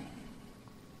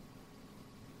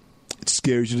 It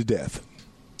scares you to death.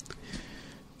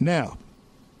 Now,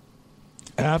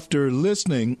 after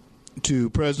listening to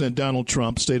President Donald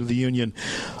Trump's State of the Union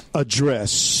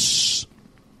address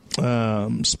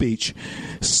speech,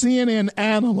 CNN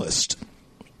analyst,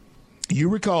 you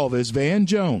recall this, Van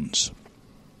Jones,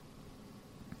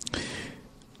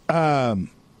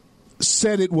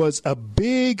 said it was a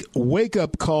big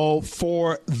wake-up call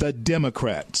for the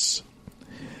Democrats.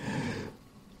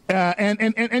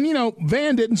 And you know,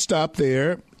 Van didn't stop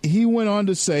there. He went on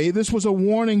to say this was a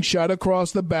warning shot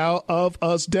across the bow of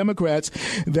us Democrats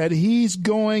that he's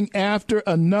going after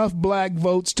enough black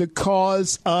votes to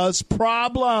cause us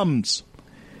problems.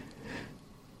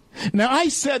 Now, I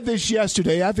said this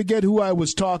yesterday. I forget who I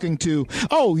was talking to.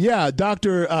 Oh, yeah,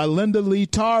 Dr. Linda Lee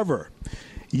Tarver.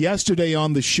 Yesterday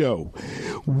on the show,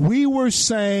 we were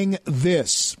saying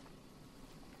this,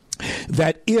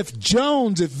 that if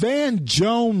Van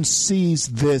Jones sees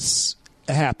this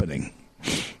happening,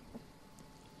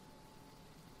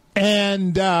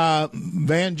 and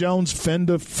Van Jones, friend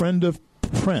of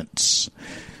Prince,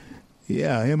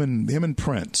 yeah, him and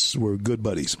Prince were good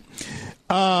buddies.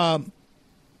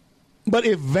 But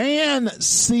if Van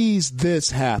sees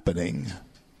this happening,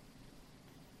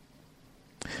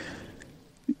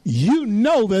 you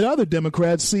know that other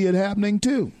Democrats see it happening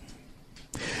too.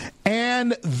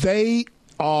 And they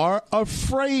are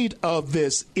afraid of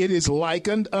this. It is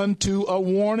likened unto a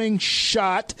warning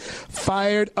shot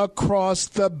fired across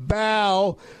the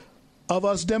bow of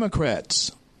us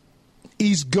Democrats.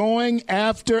 He's going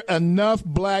after enough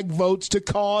black votes to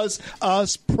cause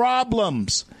us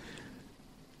problems.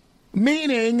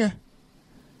 Meaning,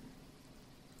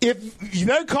 if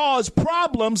they cause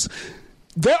problems,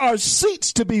 there are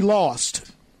seats to be lost.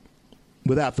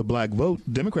 Without the black vote,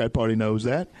 Democrat Party knows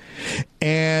that.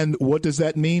 And what does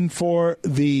that mean for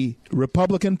the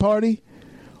Republican Party?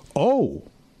 Oh,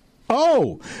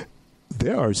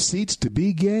 there are seats to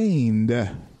be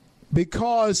gained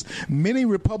because many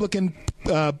Republican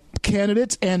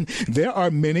candidates, and there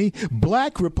are many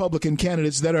black Republican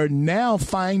candidates that are now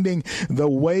finding the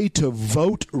way to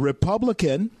vote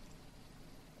Republican.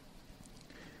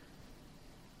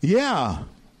 Yeah.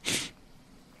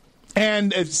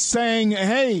 And it's saying,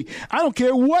 hey, I don't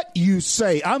care what you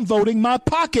say. I'm voting my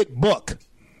pocketbook.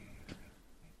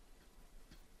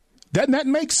 Doesn't that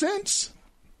make sense?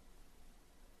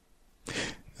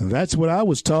 That's what I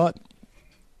was taught.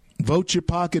 Vote your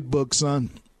pocketbook, son.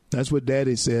 That's what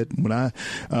Daddy said when I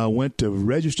went to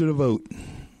register to vote.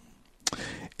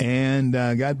 And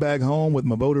got back home with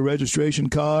my voter registration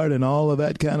card and all of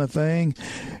that kind of thing.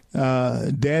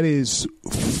 Daddy's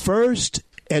first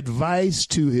advice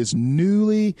to his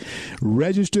newly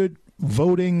registered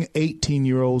voting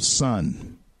 18-year-old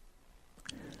son: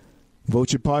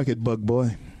 vote your pocketbook,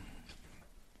 boy.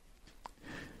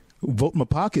 Vote my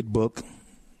pocketbook.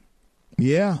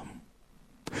 Yeah.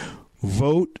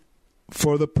 Vote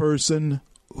for the person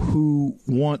who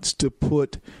wants to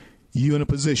put you in a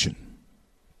position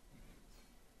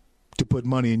to put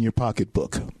money in your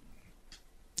pocketbook.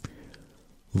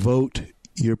 Vote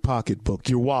your pocketbook,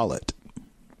 your wallet.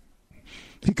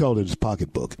 He called it his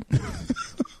pocketbook.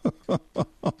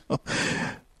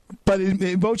 But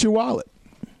vote your wallet.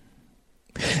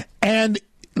 And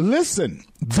listen,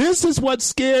 this is what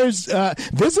scares.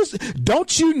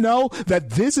 Don't you know that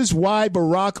this is why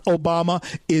Barack Obama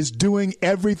is doing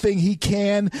everything he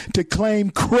can to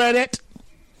claim credit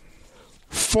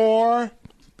for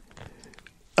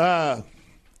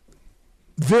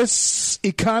this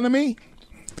economy?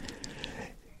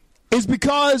 Is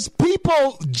because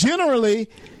people generally,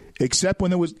 except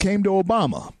when it came to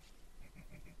Obama,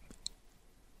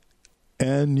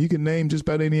 and you can name just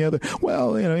about any other,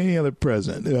 any other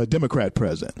president, Democrat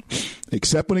president,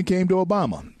 except when it came to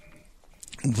Obama,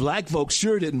 black folks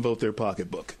sure didn't vote their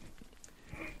pocketbook.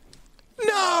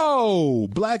 No,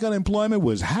 black unemployment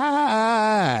was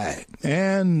high,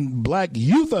 and black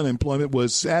youth unemployment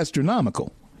was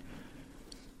astronomical.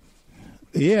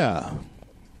 Yeah.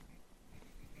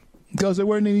 Because there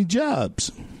weren't any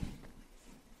jobs.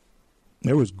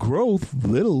 There was growth,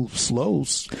 little, slow,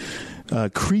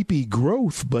 creepy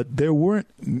growth, but there weren't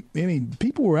any.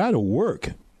 People were out of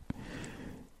work.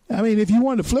 I mean, if you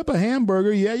wanted to flip a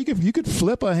hamburger, yeah, you could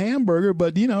flip a hamburger,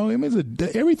 but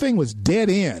everything was dead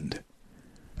end.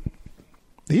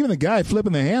 Even the guy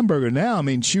flipping the hamburger now, I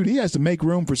mean, shoot, he has to make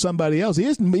room for somebody else. He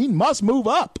must move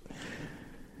up.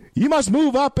 You must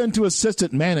move up into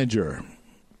assistant manager.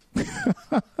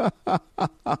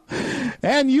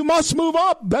 And you must move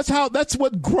up. That's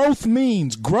what growth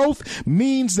means. Growth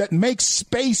means that makes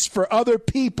space for other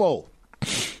people.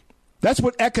 That's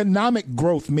what economic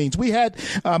growth means. We had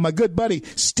my good buddy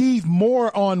Steve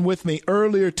Moore on with me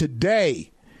earlier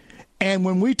today. And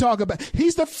when we talk about, he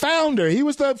was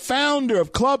the founder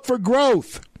of Club for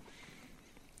Growth.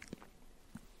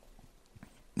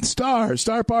 Star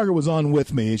Parker was on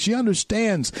with me, and she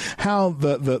understands how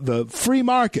the free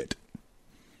market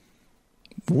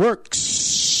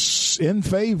works in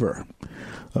favor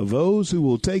of those who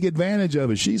will take advantage of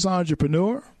it. She's an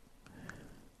entrepreneur.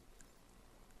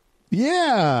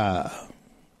 Yeah,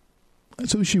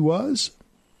 that's who she was.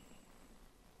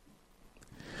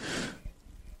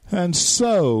 And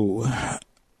so,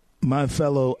 my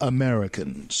fellow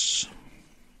Americans,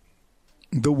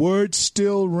 the words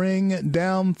still ring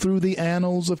down through the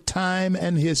annals of time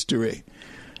and history.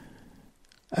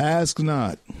 Ask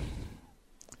not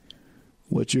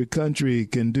what your country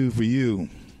can do for you,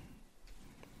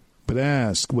 but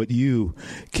ask what you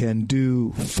can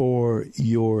do for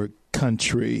your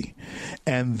country.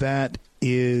 And that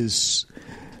is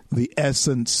the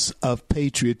essence of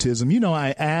patriotism.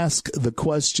 I asked the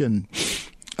question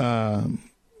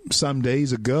some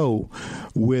days ago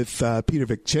with Peter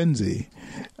Viccenzi,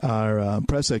 our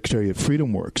press secretary at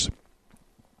FreedomWorks.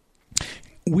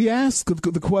 we ask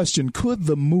the question, could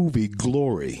the movie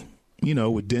Glory,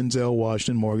 with Denzel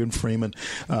Washington, Morgan Freeman,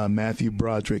 Matthew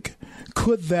Broderick,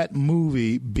 could that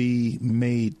movie be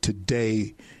made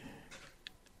today?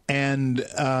 And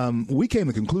we came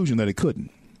to the conclusion that it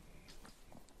couldn't.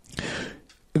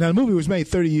 Now, the movie was made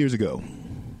 30 years ago.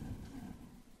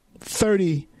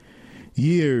 30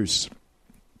 years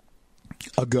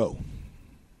ago.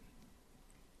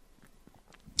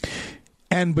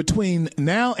 And between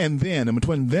now and then, and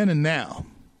between then and now,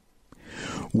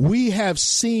 we have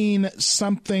seen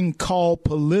something called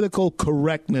political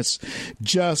correctness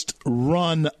just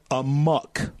run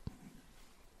amok,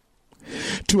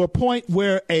 to a point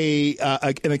where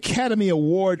an Academy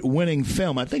Award winning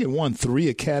film, I think it won 3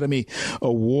 Academy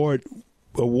Awards,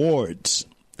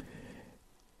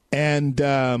 and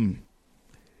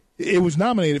it was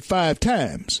nominated 5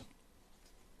 times,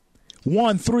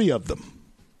 won 3 of them.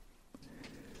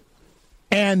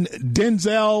 And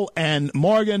Denzel and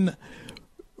Morgan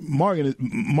and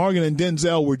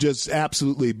Denzel were just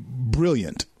absolutely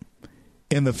brilliant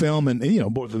in the film. And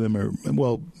both of them are,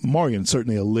 well, Morgan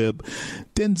certainly a lib.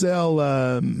 Denzel,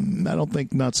 I don't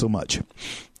think not so much.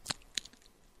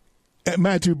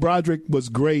 Matthew Broderick was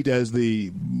great as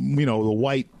the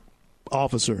white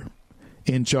officer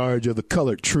in charge of the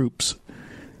colored troops.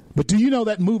 But do you know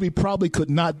that movie probably could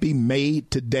not be made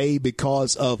today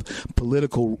because of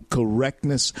political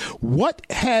correctness? What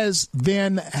has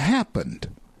then happened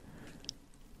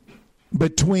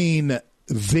between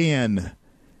then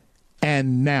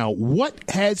and now? What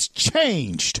has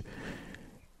changed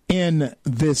in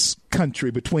this country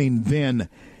between then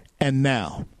and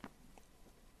now?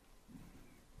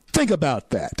 Think about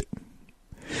that.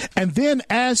 And then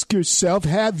ask yourself,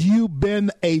 have you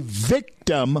been a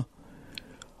victim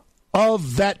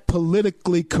of that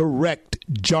politically correct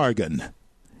jargon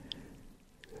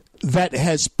that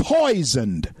has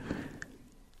poisoned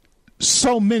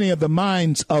so many of the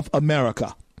minds of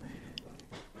America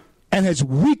and has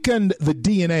weakened the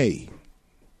DNA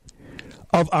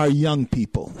of our young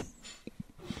people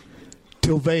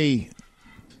till they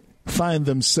find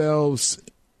themselves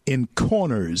in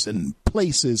corners and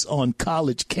places on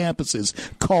college campuses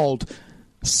called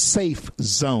safe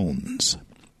zones?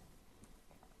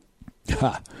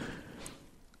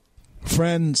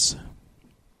 Friends,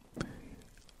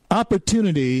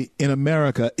 opportunity in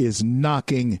America is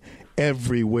knocking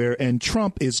everywhere, and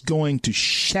Trump is going to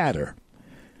shatter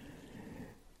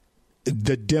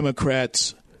the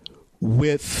Democrats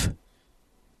with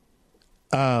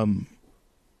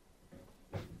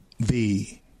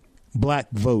the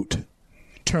black vote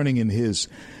turning in his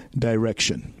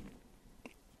direction.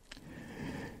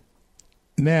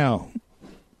 Now,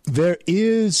 there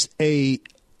is a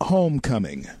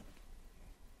homecoming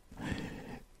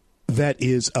that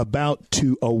is about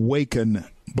to awaken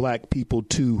black people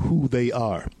to who they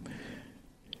are.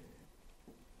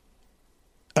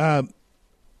 And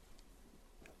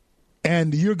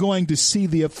you're going to see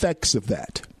the effects of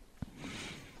that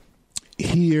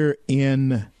here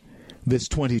in this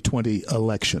 2020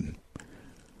 election.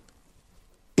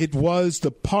 It was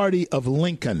the party of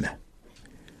Lincoln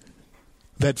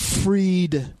that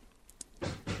freed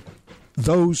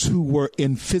those who were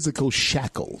in physical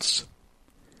shackles.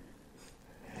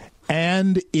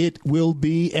 And it will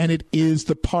be, and it is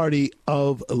the party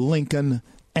of Lincoln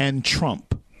and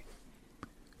Trump,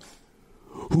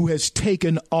 who has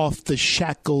taken off the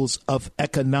shackles of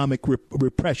economic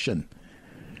repression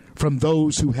from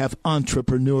those who have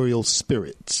entrepreneurial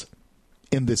spirits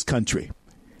in this country.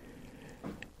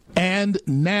 And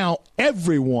now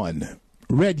everyone,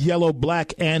 red, yellow,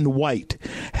 black, and white,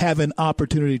 have an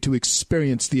opportunity to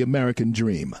experience the American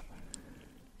dream.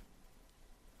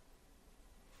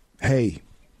 Hey,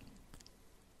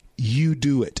 you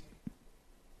do it.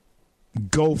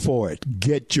 Go for it.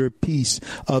 Get your piece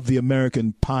of the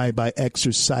American pie by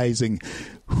exercising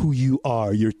who you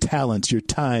are, your talents, your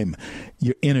time,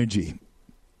 your energy,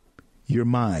 your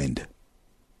mind.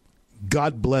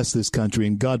 God bless this country,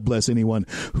 and God bless anyone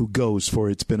who goes for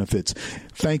its benefits.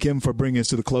 Thank him for bringing us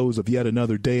to the close of yet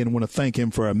another day, and I want to thank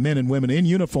him for our men and women in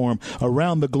uniform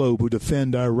around the globe who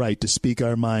defend our right to speak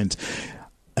our minds.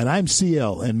 And I'm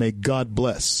CL, and may God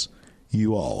bless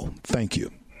you all. Thank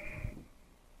you.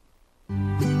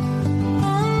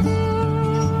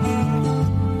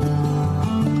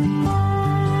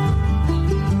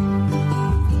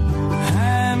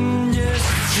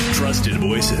 Trusted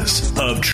voices of